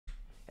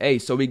Hey,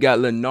 so we got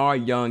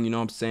Lennar Young, you know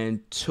what I'm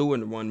saying?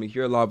 2-1. We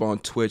here live on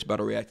Twitch,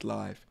 Battle React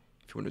Live.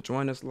 If you want to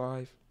join us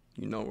live,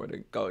 you know where to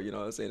go, you know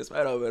what I'm saying? It's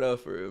right over there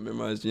for real.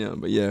 Memorize Gym.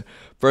 But yeah,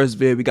 first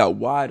vid, we got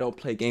why I don't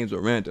play games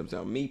with randoms.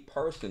 Now, me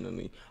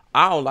personally,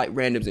 I don't like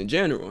randoms in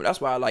general. That's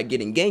why I like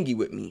getting gangy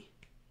with me.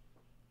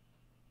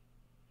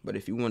 But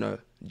if you want to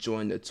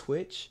join the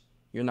Twitch,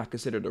 you're not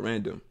considered a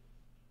random.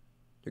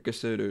 You're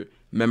considered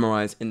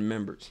memorized in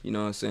members. You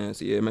know what I'm saying?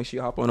 So yeah, make sure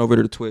you hop on over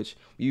to the Twitch.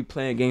 You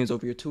playing games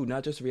over here too,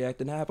 not just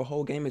reacting. I have a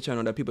whole gaming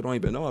channel that people don't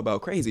even know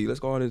about. Crazy. Let's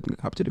go on and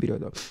hop to the video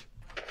though.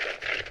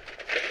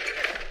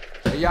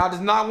 Hey, y'all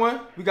just knocked one.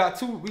 We got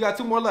two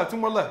more left.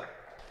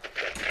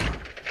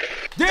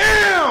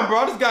 Damn, bro.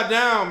 I just got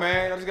down,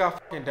 man. I just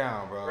got fucking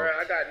down, bro. Bro,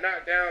 I got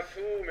knocked down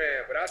too,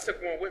 man. But I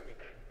took one with me.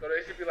 So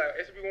it should be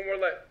one more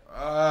left.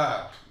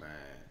 Man.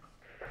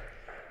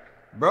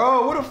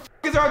 Bro, where the fuck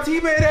is our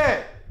teammate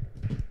at?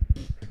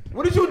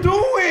 What are you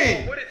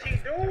doing? What is he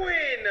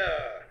doing?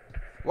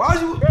 Why are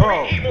you,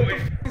 bro? What are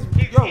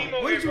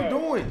you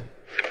doing?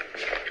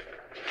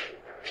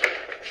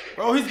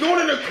 Bro, he's going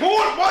in the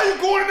corner. Why are you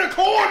going in the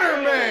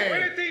corner, man?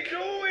 What is he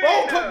doing?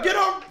 Bro, come get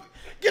up.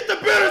 Get the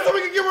banner so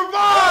we can get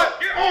revived.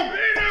 Get our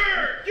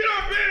banner. Get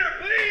our banner,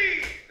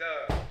 please.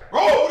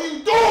 Bro, what are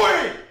you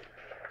doing?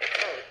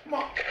 Come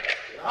on.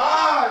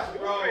 Gosh,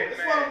 bro. Wrong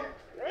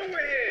with him.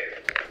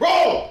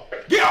 Bro,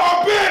 get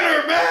our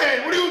banner,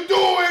 man. What are you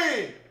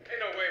doing? Ain't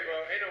no way, bro.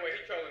 Ain't no way. He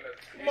trolling us.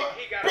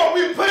 He got Bro,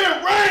 we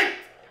playing ranked.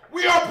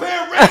 We are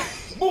playing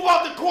ranked. Move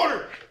out the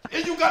corner.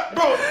 And you got,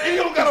 bro, and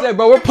you don't got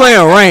Bro, we're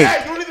playing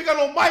ranked. You don't even got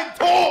no mic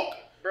talk.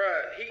 Bro,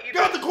 get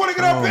out the corner,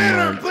 get our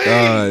banner, please.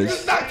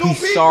 Gosh. Not two He's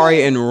people.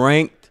 sorry and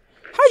ranked.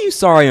 How you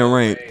sorry and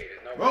ranked?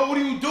 Bro, what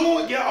are you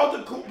doing? Get out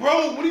the corner.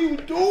 Bro, what are you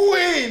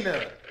doing?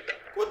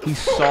 What the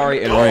He's fuck sorry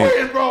are you and ranked.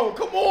 doing, bro?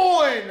 Come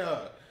on.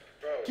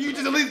 Can you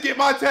just at least get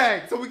my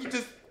tag so we can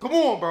just, come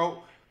on,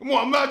 bro. Come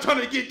on, I'm not trying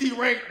to get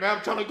D-ranked, man.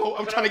 I'm trying to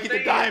get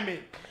the diamond.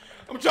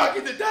 I'm trying to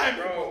get the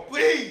diamond, bro.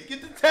 Please,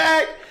 get the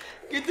tag.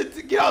 Get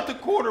out the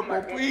corner,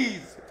 bro.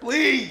 Please,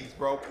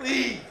 bro.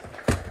 Please.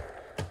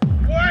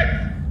 What?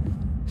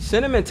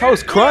 Cinnamon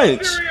Toast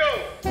Crunch.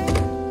 Are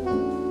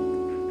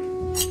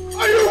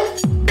you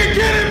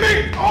kidding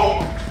me?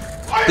 Oh,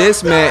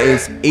 This man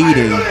is eating. I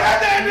didn't know they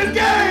had that in this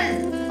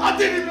game. I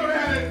didn't know they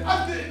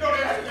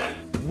had that.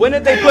 When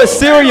did they put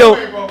cereal?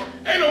 I'm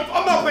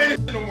not playing this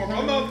shit no more, bro.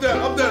 I'm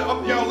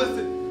done. Y'all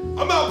listen.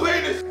 I'm not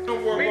playing this shit no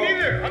more, bro. Me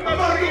neither. I'm not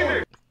playing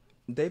either.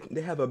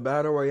 They have a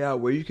battle royale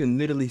where you can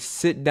literally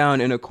sit down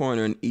in a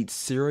corner and eat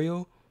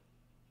cereal.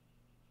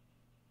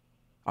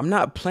 I'm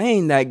not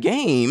playing that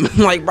game.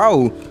 Like,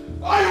 bro,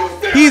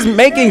 he's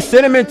making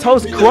Cinnamon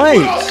Toast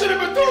Crunch. Look.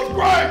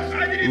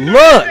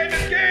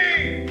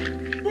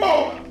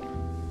 Bro,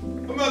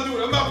 I'm not doing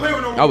it. I'm not playing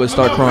with no more. I would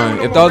start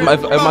crying. If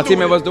my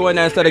teammate was doing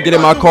that instead of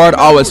getting my card,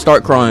 I would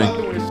start crying.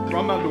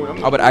 I'm not doing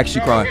it. I would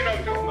actually cry.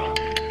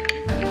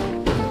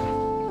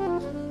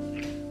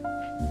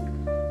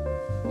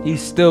 He's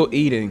still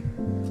eating.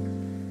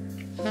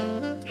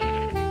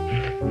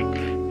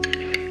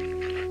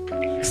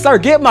 Sir,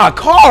 get my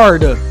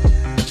card! Oh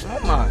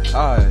my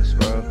gosh,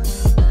 bro.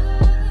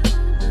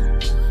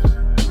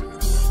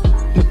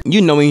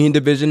 You know he in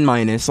division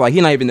minus. Like,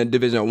 he not even in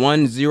division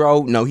 1,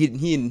 0. No, he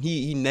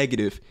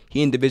negative.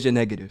 He in division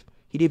negative.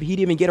 He didn't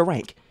even get a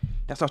rank.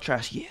 That's how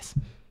trash he is.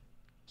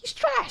 He's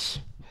trash.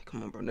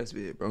 Come on, bro. Next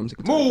video, bro.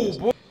 Move,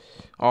 boy.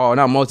 Oh,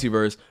 not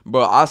Multiverse.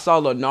 Bro, I saw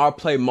Lennar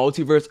play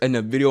Multiverse in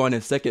the video on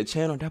his second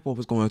channel. That boy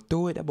was going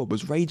through it. That boy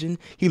was raging.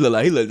 He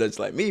looked just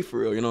like me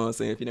for real. You know what I'm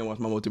saying? If you didn't watch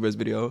my Multiverse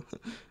video,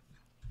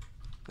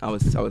 I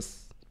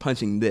was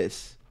punching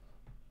this.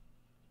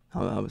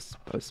 I was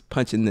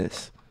punching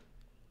this.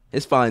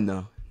 It's fine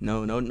though.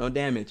 No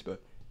damage,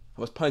 but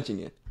I was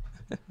punching it.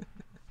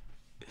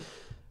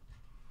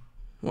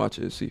 Watch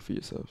it, see for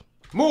yourself.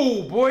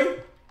 Move, boy.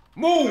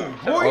 Move,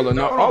 boy.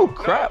 Oh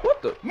crap!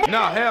 What the?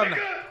 Nah, hell no.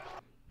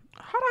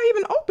 How do I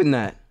even open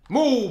that?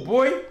 Move,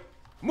 boy.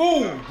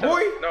 Move,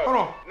 boy. No. Hold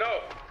on.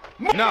 No.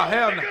 Nah,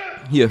 hell no.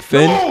 He a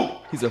Finn? Move.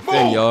 He's a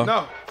Finn, y'all.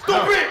 No.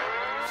 Stupid.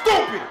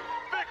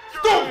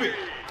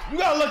 You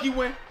got a lucky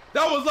win.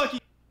 That was lucky.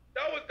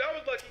 That was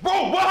lucky.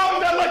 Bro, how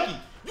was that lucky?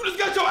 You just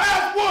got your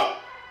ass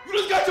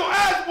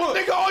whooped.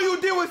 Nigga, all you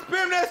did was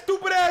spam that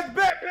stupid ass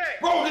backpack.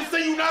 Bro, just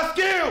say you not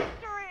skilled.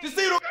 Just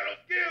say you don't got no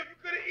skills. You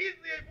could have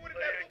easily avoided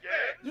that book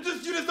bag. You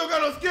just don't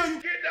got no skill. You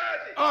can't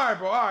dodge it. All right,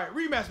 bro. All right,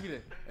 rematch me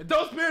then. And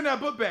don't spam that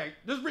book bag.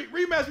 Just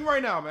rematch me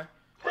right now, man.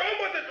 Bro, I'm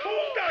about to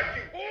two-stock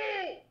you.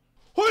 Ooh.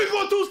 Who you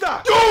going to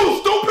two-stock? You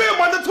stupid. I'm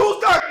about to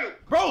two-stock you.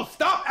 Bro,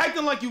 stop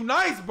acting like you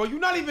nice, bro. You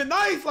not even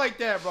nice like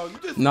that, bro. You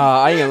just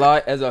Nah, I ain't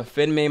lie. As a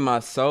Finn main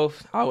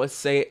myself, I would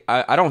say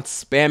I don't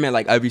spam it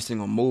like every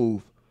single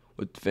move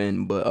with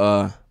Finn, but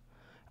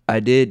I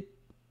did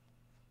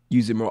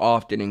use it more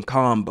often in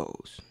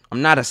combos.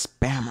 I'm not a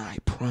spammer, I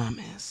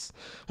promise.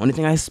 Only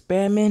thing I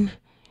spam in.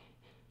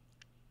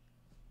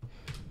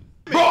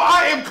 Bro,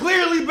 I am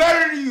clearly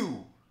better than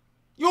you.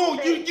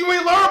 You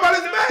ain't learn about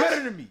this match.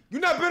 Better than me.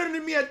 You're not better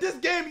than me at this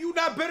game. You're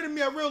not better than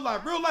me at real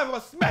life. Real life, I'll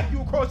smack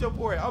you across your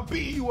forehead. I'm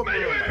beating you up in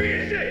real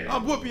life.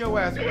 I'm whooping your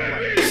ass in real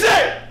life.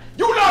 Shit!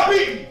 You not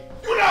beating me.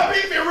 You not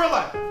beating me in real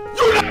life.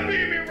 You not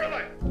beating me in real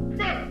life.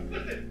 Bro,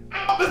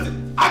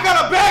 listen. I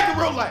got a bag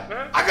in real life.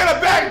 Huh? I got a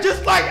bag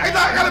just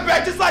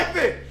like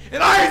Finn.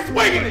 And I ain't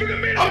swinging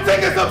it. I'm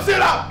taking some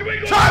shit out.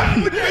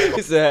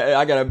 He said, hey,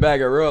 I got a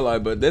bag of real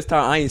life, but this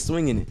time I ain't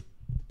swinging it.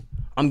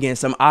 I'm getting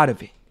some out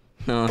of it.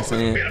 You know what I'm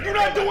saying? You're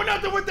not doing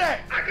nothing with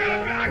that. I got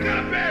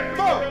a bag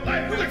for real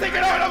life. You can take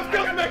it out and I'm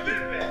still smacking.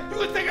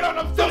 You can take it out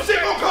and I'm still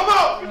shit gonna come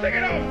out. You take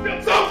it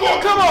out. Something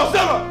gonna come out.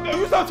 Shut up.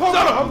 You stop talking.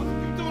 Shut up.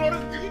 You doing all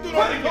this. You doing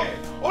all this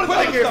game. All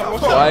this game.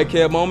 Quiet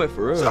kid moment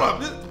for real. Shut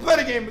up. Play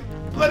the game.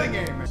 Play the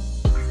game, man.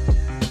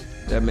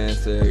 That man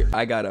said,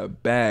 I got a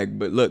bag,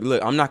 but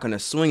look, I'm not gonna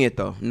swing it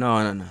though. No.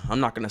 I'm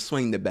not gonna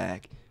swing the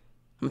bag.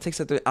 I'm gonna take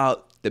something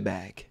out the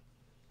bag.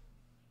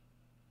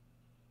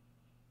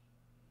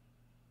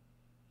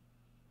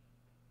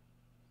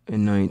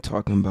 And I ain't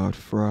talking about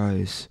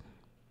fries.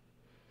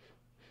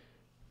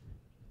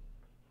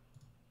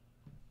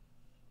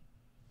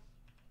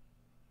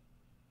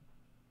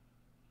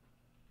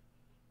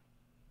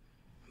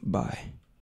 Bye.